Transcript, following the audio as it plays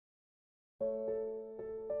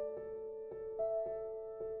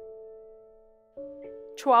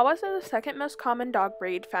Chihuahuas are the second most common dog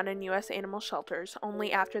breed found in U.S. animal shelters,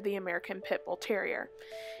 only after the American Pit Bull Terrier.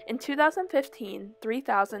 In 2015,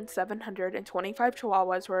 3,725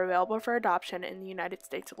 Chihuahuas were available for adoption in the United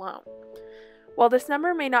States alone. While this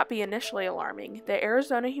number may not be initially alarming, the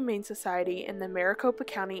Arizona Humane Society and the Maricopa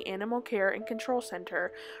County Animal Care and Control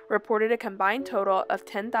Center reported a combined total of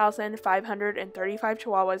 10,535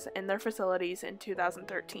 Chihuahuas in their facilities in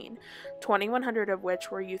 2013, 2,100 of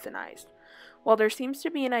which were euthanized. While there seems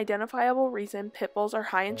to be an identifiable reason pit bulls are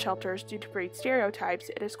high in shelters due to breed stereotypes,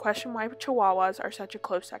 it is questioned why Chihuahuas are such a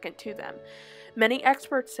close second to them. Many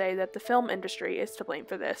experts say that the film industry is to blame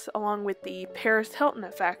for this, along with the Paris Hilton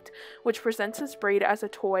effect, which presents this breed as a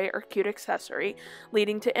toy or cute accessory,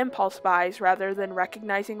 leading to impulse buys rather than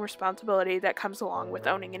recognizing responsibility that comes along with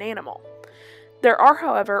owning an animal. There are,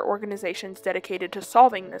 however, organizations dedicated to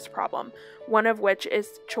solving this problem, one of which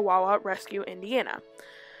is Chihuahua Rescue Indiana.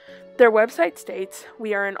 Their website states,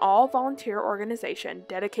 "We are an all-volunteer organization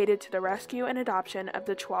dedicated to the rescue and adoption of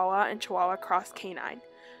the Chihuahua and Chihuahua Cross Canine.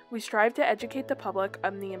 We strive to educate the public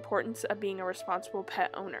on the importance of being a responsible pet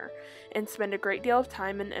owner, and spend a great deal of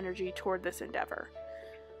time and energy toward this endeavor.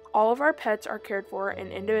 All of our pets are cared for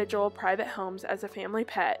in individual private homes as a family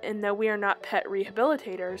pet, and though we are not pet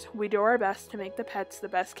rehabilitators, we do our best to make the pets the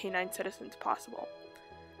best canine citizens possible.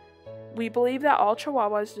 We believe that all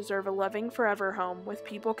Chihuahuas deserve a loving forever home with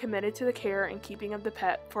people committed to the care and keeping of the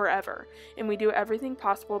pet forever, and we do everything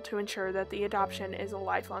possible to ensure that the adoption is a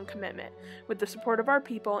lifelong commitment, with the support of our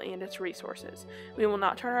people and its resources. We will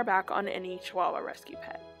not turn our back on any Chihuahua rescue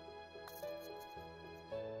pet."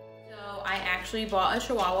 So I actually bought a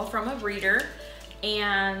Chihuahua from a breeder,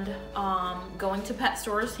 and going to pet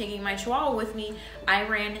stores, taking my Chihuahua with me, I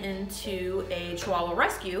ran into a Chihuahua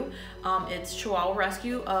Rescue. It's Chihuahua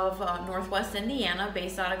Rescue of Northwest Indiana,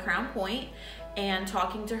 based out of Crown Point. And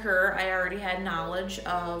talking to her, I already had knowledge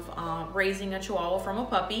of raising a Chihuahua from a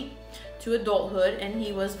puppy to adulthood, and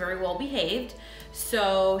he was very well behaved.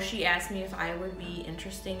 So she asked me if I would be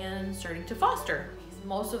interested in starting to foster.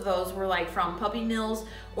 Most of those were like from puppy mills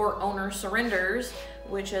or owner surrenders,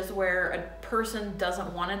 which is where a person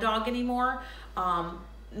doesn't want a dog anymore.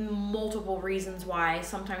 Multiple reasons why.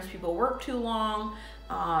 Sometimes people work too long.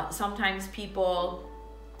 Sometimes people,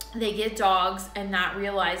 they get dogs and not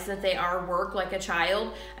realize that they are work like a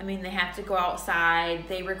child. I mean, they have to go outside,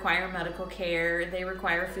 they require medical care, they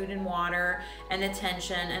require food and water and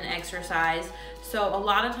attention and exercise. So a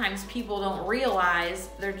lot of times people don't realize,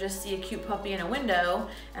 they just see a cute puppy in a window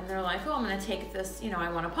and they're like, oh, I'm gonna take this, you know, I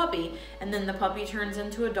want a puppy. And then the puppy turns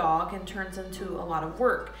into a dog and turns into a lot of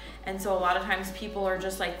work. And so a lot of times people are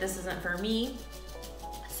just like, this isn't for me.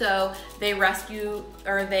 So they rescue,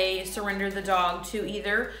 or they surrender the dog to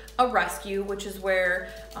either a rescue, which is where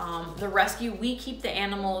the rescue, we keep the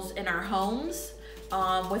animals in our homes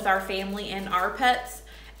with our family and our pets,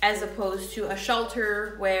 as opposed to a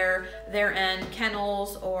shelter where they're in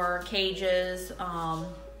kennels or cages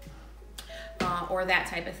or that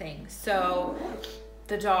type of thing. So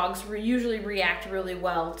the dogs usually react really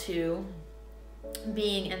well to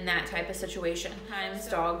being in that type of situation. Sometimes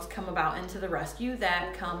dogs come about into the rescue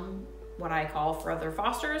that come what I call for other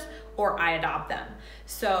fosters, or I adopt them.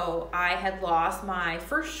 So I had lost my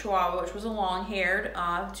first Chihuahua, which was a long-haired,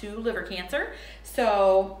 to liver cancer.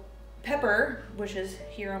 So Pepper, which is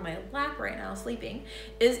here on my lap right now sleeping,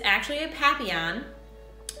 is actually a Papillon.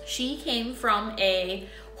 She came from a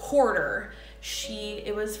hoarder.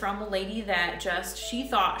 It was from a lady that she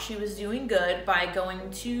thought she was doing good by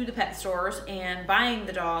going to the pet stores and buying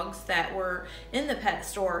the dogs that were in the pet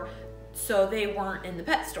store, so they weren't in the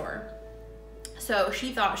pet store. So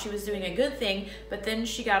she thought she was doing a good thing, but then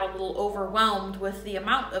she got a little overwhelmed with the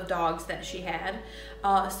amount of dogs that she had.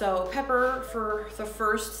 So Pepper, for the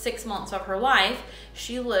first 6 months of her life,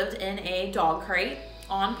 she lived in a dog crate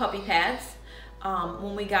on puppy pads.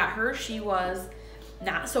 When we got her, she was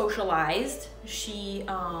not socialized. She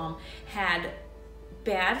had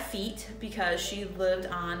bad feet because she lived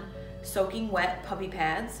on soaking wet puppy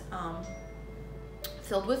pads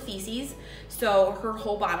filled with feces. So her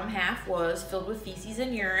whole bottom half was filled with feces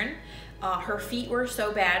and urine. Her feet were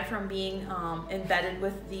so bad from being embedded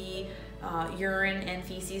with the urine and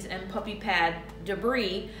feces and puppy pad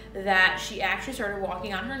debris that she actually started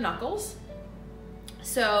walking on her knuckles.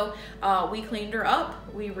 So we cleaned her up,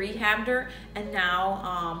 we rehabbed her, and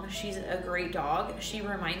now she's a great dog. She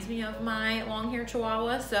reminds me of my long-haired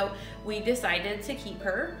Chihuahua, so we decided to keep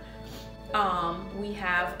her. We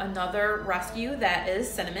have another rescue that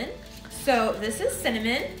is Cinnamon. So this is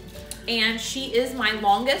Cinnamon, and she is my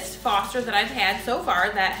longest foster that I've had so far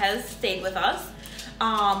that has stayed with us.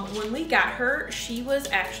 When we got her, she was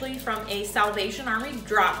actually from a Salvation Army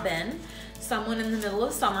drop bin. Someone in the middle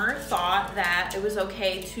of summer thought that it was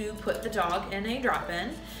okay to put the dog in a drop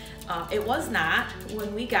bin. It was not.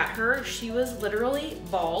 When we got her, she was literally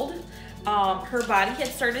bald. Her body had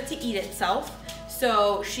started to eat itself.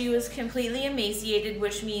 So she was completely emaciated,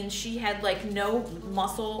 which means she had like no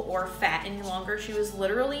muscle or fat any longer. She was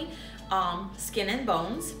literally skin and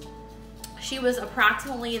bones. She was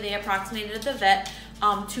they approximated at the vet,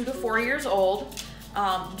 2 to 4 years old.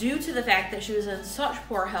 Due to the fact that she was in such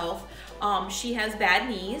poor health, she has bad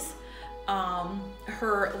knees.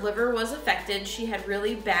 Her liver was affected. She had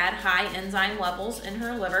really bad high enzyme levels in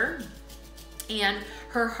her liver, and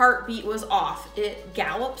her heartbeat was off. It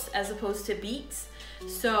gallops as opposed to beats.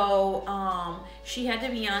 So she had to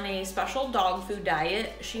be on a special dog food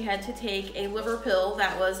diet. She had to take a liver pill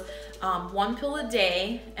that was 1 pill a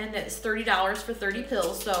day, and it's $30 for 30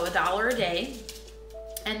 pills, so $1 a day.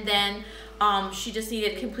 And then she just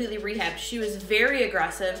needed completely rehabbed. She was very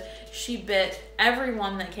aggressive. She bit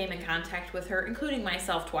everyone that came in contact with her, including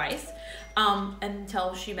myself twice,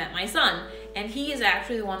 until she met my son. And he is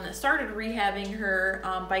actually the one that started rehabbing her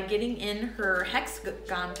by getting in her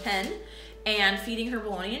hexagon pen and feeding her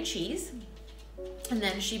bologna and cheese. And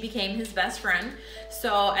then she became his best friend.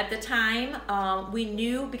 So at the time, we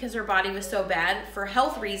knew, because her body was so bad, for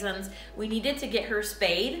health reasons, we needed to get her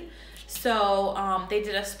spayed. So they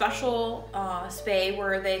did a special spay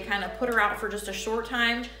where they kind of put her out for just a short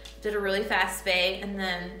time, did a really fast spay, and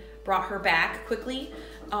then brought her back quickly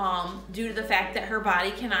due to the fact that her body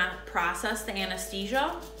cannot process the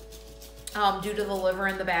anesthesia due to the liver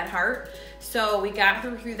and the bad heart. So we got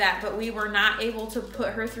her through that, but we were not able to put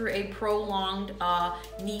her through a prolonged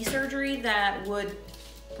knee surgery that would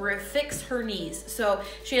fix her knees. So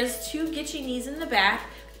she has 2 gitchy knees in the back.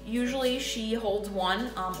 Usually she holds one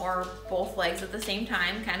or both legs at the same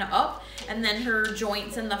time, kind of up, and then her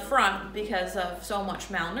joints in the front, because of so much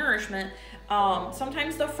malnourishment,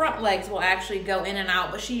 sometimes the front legs will actually go in and out,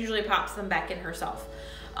 but she usually pops them back in herself.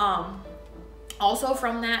 Also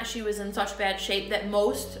from that, she was in such bad shape that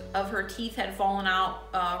most of her teeth had fallen out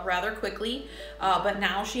rather quickly, but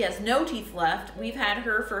now she has no teeth left. We've had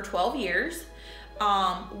her for 12 years.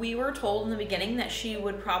 We were told in the beginning that she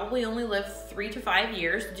would probably only live 3 to 5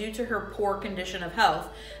 years due to her poor condition of health,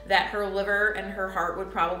 that her liver and her heart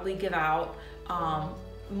would probably give out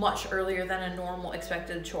much earlier than a normal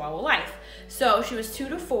expected Chihuahua life. So she was 2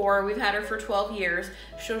 to 4. We've had her for 12 years.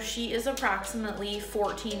 So she is approximately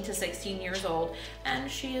 14 to 16 years old, and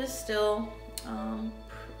she is still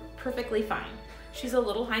perfectly fine. She's a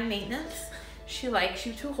little high maintenance. She likes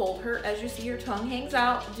you to hold her. As you see, her tongue hangs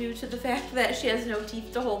out due to the fact that she has no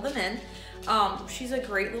teeth to hold them in. She's a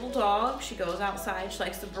great little dog. She goes outside. She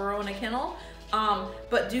likes to burrow in a kennel.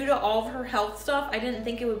 But due to all of her health stuff, I didn't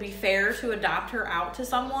think it would be fair to adopt her out to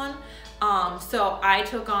someone. So I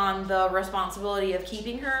took on the responsibility of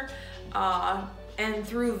keeping her. And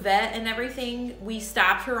through vet and everything, we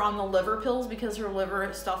stopped her on the liver pills because her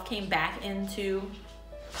liver stuff came back into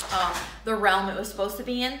the realm it was supposed to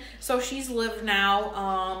be in. So she's lived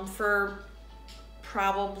now for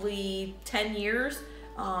probably 10 years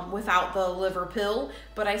without the liver pill,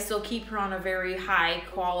 but I still keep her on a very high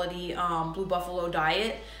quality Blue Buffalo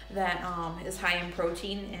diet that is high in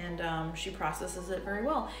protein, and she processes it very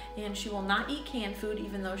well. And she will not eat canned food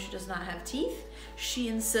even though she does not have teeth. She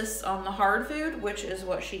insists on the hard food, which is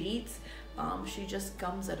what she eats. She just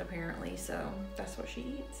gums it apparently, so that's what she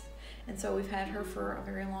eats. And so we've had her for a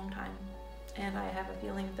very long time, and I have a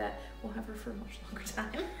feeling that we'll have her for a much longer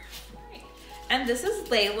time. And this is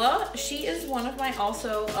Layla. She is one of my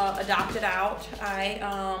also adopted out.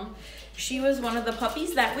 She was one of the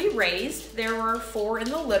puppies that we raised. There were 4 in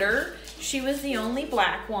the litter. She was the only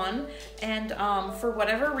black one, and for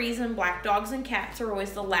whatever reason, black dogs and cats are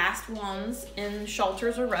always the last ones in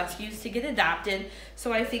shelters or rescues to get adopted,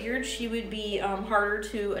 so I figured she would be harder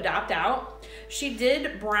to adopt out. She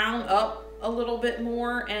did brown up a little bit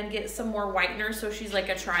more and get some more whitener, so she's like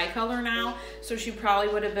a tricolor now, so she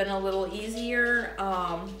probably would have been a little easier.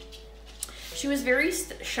 She was very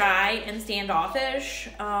shy and standoffish.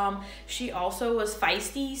 She also was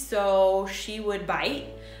feisty, so she would bite.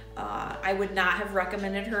 I would not have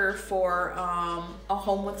recommended her for a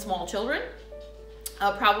home with small children,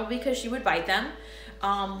 probably because she would bite them.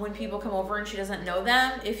 When people come over and she doesn't know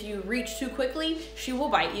them, if you reach too quickly, she will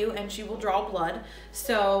bite you and she will draw blood.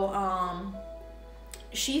 So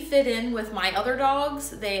she fit in with my other dogs.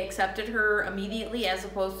 They accepted her immediately, as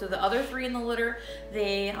opposed to the other 3 in the litter.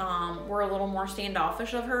 They were a little more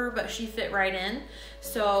standoffish of her, but she fit right in.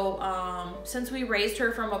 So since we raised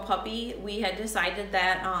her from a puppy, we had decided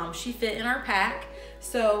that she fit in our pack.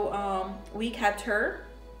 So we kept her.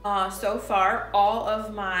 So far, all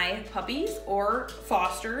of my puppies or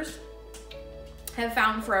fosters have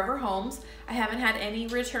found forever homes. I haven't had any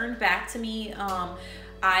returned back to me.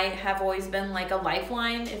 I have always been like a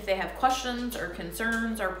lifeline. If they have questions or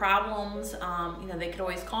concerns or problems, you know, they could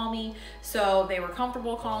always call me. So they were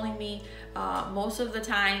comfortable calling me. Most of the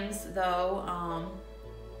times though,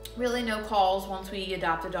 really no calls once we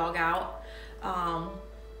adopt a dog out.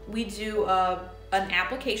 We do an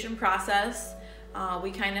application process.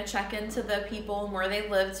 We kind of check into the people and where they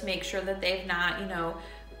live to make sure that they've not, you know,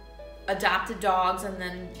 adopted dogs and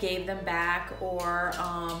then gave them back, or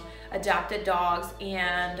adopted dogs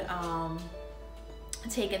and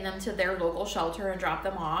taken them to their local shelter and dropped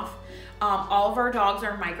them off. All of our dogs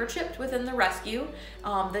are microchipped within the rescue.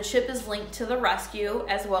 The chip is linked to the rescue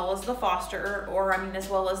as well as the foster, or I mean as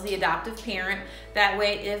well as the adoptive parent. That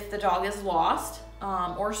way if the dog is lost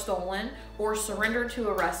or stolen or surrendered to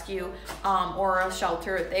a rescue or a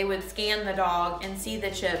shelter, they would scan the dog and see the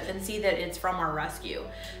chip and see that it's from our rescue.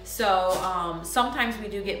 So sometimes we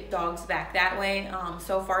do get dogs back that way.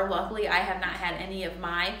 So far, luckily, I have not had any of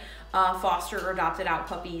my foster or adopted out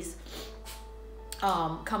puppies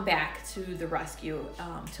come back to the rescue,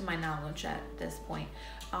 to my knowledge at this point.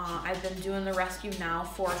 I've been doing the rescue now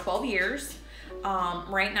for 12 years.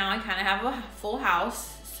 Right now I kind of have a full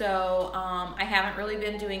house, so I haven't really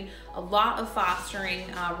been doing a lot of fostering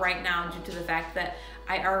right now due to the fact that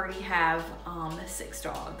I already have 6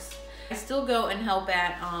 dogs. I still go and help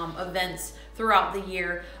at events throughout the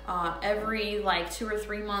year. Every like 2 or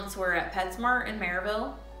 3 months we're at PetSmart in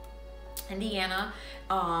Maryville, Indiana,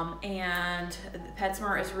 and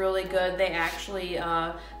PetSmart is really good. They actually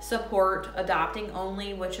support adopting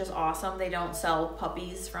only, which is awesome. They don't sell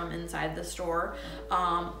puppies from inside the store.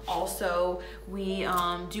 Also, we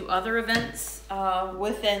do other events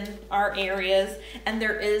within our areas, and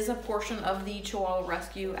there is a portion of the Chihuahua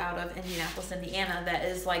Rescue out of Indianapolis, Indiana that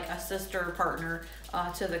is like a sister partner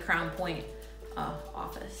to the Crown Point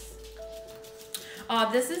office.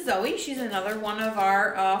 This is Zoe. She's another one of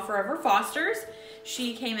our forever fosters.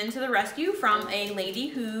 She came into the rescue from a lady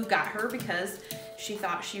who got her because she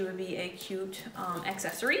thought she would be a cute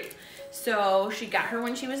accessory. So she got her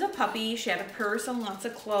when she was a puppy. She had a purse and lots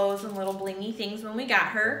of clothes and little blingy things when we got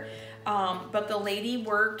her. But the lady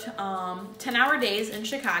worked 10-hour days in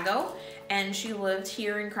Chicago, and she lived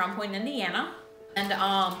here in Crown Point, Indiana, and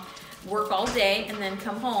work all day and then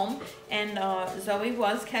come home. And Zoe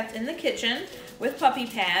was kept in the kitchen with puppy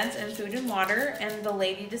pads and food and water, and the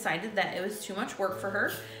lady decided that it was too much work for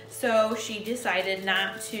her, so she decided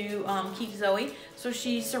not to keep Zoe, so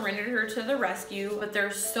she surrendered her to the rescue. But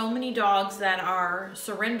there's so many dogs that are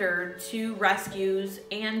surrendered to rescues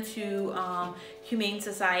and to humane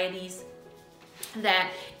societies that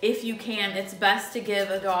if you can, it's best to give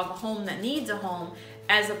a dog a home that needs a home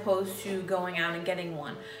as opposed to going out and getting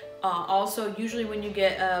one. Also, usually when you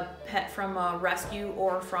get a pet from a rescue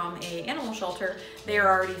or from an animal shelter, they are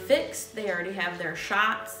already fixed, they already have their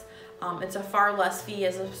shots. It's a far less fee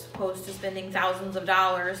as opposed to spending thousands of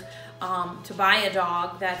dollars to buy a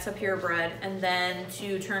dog that's a purebred, and then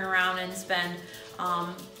to turn around and spend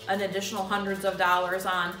an additional hundreds of dollars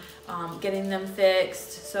on getting them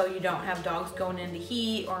fixed so you don't have dogs going into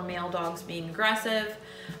heat or male dogs being aggressive.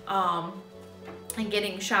 And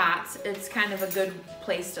getting shots. It's kind of a good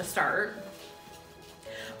place to start.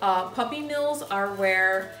 Puppy mills are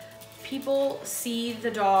where people see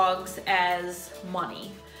the dogs as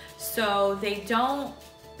money. So they don't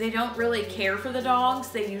really care for the dogs.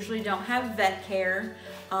 They usually don't have vet care.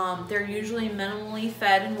 They're usually minimally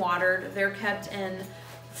fed and watered. They're kept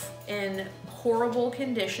in horrible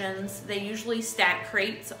conditions. They usually stack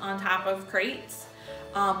crates on top of crates.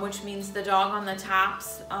 Which means the dog on the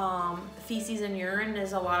tops, feces and urine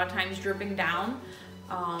is a lot of times dripping down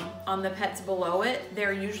on the pets below it.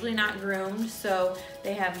 They're usually not groomed, so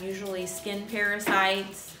they have usually skin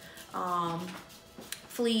parasites,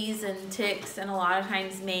 fleas and ticks, and a lot of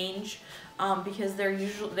times mange, because they're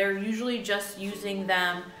usually just using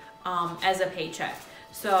them as a paycheck.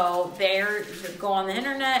 So they go on the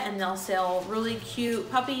internet and they'll sell really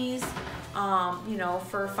cute puppies, you know,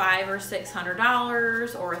 for $500 or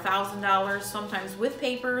 $600 or $1,000, sometimes with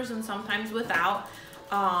papers and sometimes without.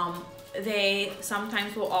 They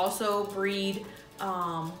sometimes will also breed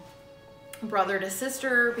brother to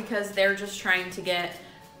sister because they're just trying to get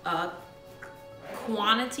a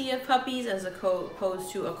quantity of puppies as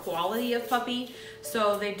opposed to a quality of puppy,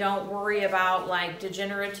 so they don't worry about like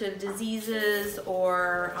degenerative diseases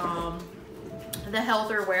or the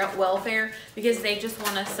health or welfare, because they just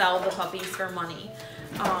want to sell the puppies for money.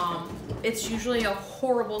 it's usually a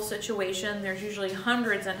horrible situation. There's usually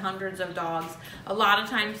hundreds and hundreds of dogs. A lot of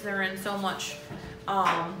times they're in so much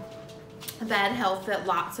bad health that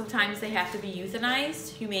lots of times they have to be euthanized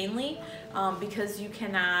humanely, because you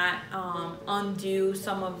cannot undo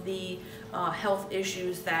some of the health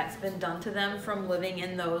issues that's been done to them from living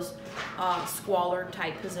in those squalor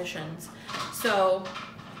type positions. So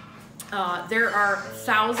there are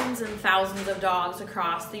thousands and thousands of dogs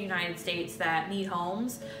across the United States that need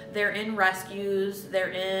homes. They're in rescues,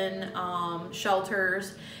 they're in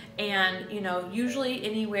shelters, and usually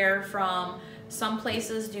anywhere from, some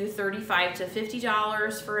places do $35 to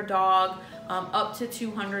 $50 for a dog, up to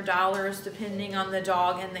 $200 depending on the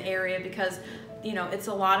dog and the area, because it's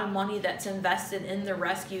a lot of money that's invested in the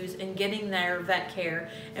rescues and getting their vet care.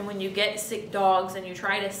 And when you get sick dogs and you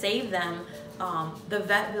try to save them, the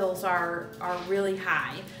vet bills are really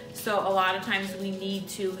high. So a lot of times we need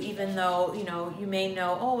to, even though you may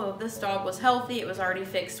know, oh, well, this dog was healthy, it was already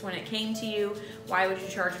fixed when it came to you, why would you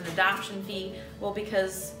charge an adoption fee? Well,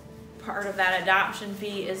 because part of that adoption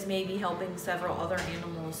fee is maybe helping several other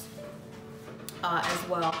animals as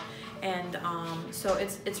well. And so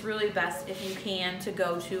it's really best, if you can, to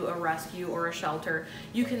go to a rescue or a shelter.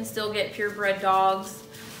 You can still get purebred dogs.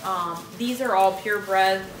 These are all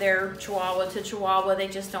purebred. They're Chihuahua to Chihuahua. They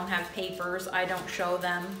just don't have papers. I don't show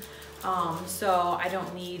them. So I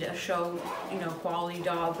don't need a show, quality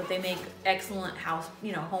dog, but they make excellent house,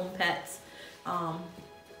 home pets.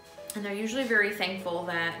 And they're usually very thankful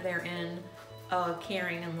that they're in a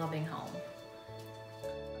caring and loving home.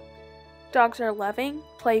 Dogs are loving,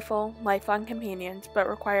 playful, lifelong companions, but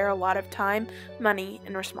require a lot of time, money,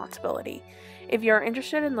 and responsibility. If you're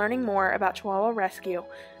interested in learning more about Chihuahua Rescue,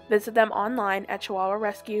 visit them online at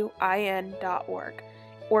chihuahuarescuein.org.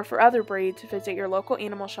 Or for other breeds, visit your local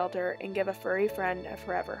animal shelter and give a furry friend a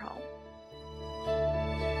forever home.